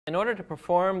In order to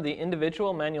perform the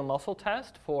individual manual muscle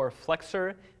test for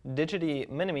Flexor Digiti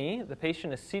Minimi, the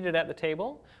patient is seated at the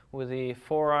table with the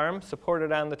forearm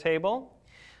supported on the table.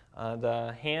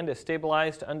 The hand is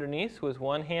stabilized underneath with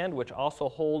one hand, which also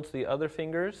holds the other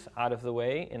fingers out of the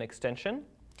way in extension.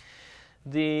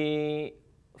 The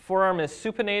forearm is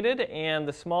supinated and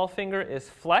the small finger is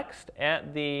flexed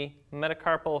at the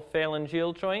metacarpal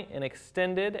phalangeal joint and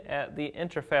extended at the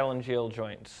interphalangeal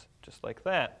joints, just like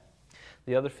that.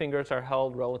 The other fingers are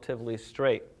held relatively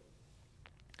straight.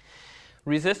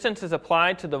 Resistance is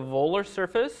applied to the volar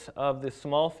surface of the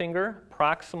small finger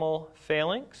proximal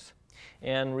phalanx,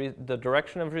 and the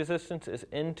direction of resistance is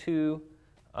into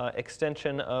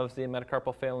extension of the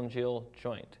metacarpal phalangeal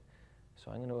joint.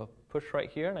 So I'm going to push right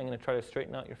here, and I'm going to try to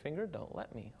straighten out your finger. Don't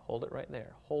let me. Hold it right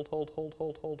there. Hold, hold, hold,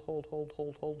 hold, hold, hold, hold,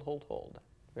 hold, hold, hold, hold.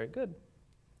 Very good.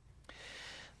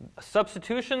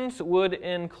 Substitutions would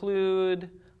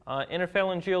include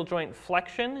interphalangeal joint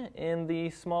flexion in the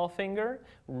small finger,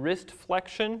 wrist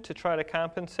flexion to try to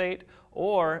compensate,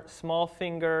 or small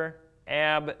finger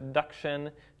abduction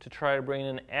to try to bring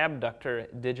an abductor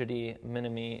digiti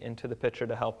minimi into the picture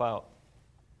to help out.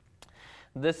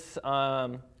 This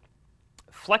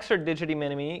flexor digiti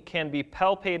minimi can be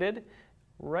palpated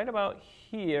right about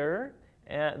here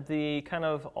at the kind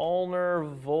of ulnar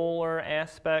volar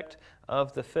aspect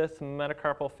of the fifth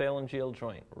metacarpal phalangeal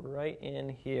joint, right in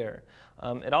here.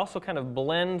 It also kind of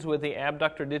blends with the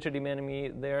abductor digiti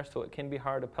minimi there, so it can be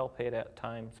hard to palpate at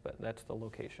times, but that's the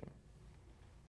location.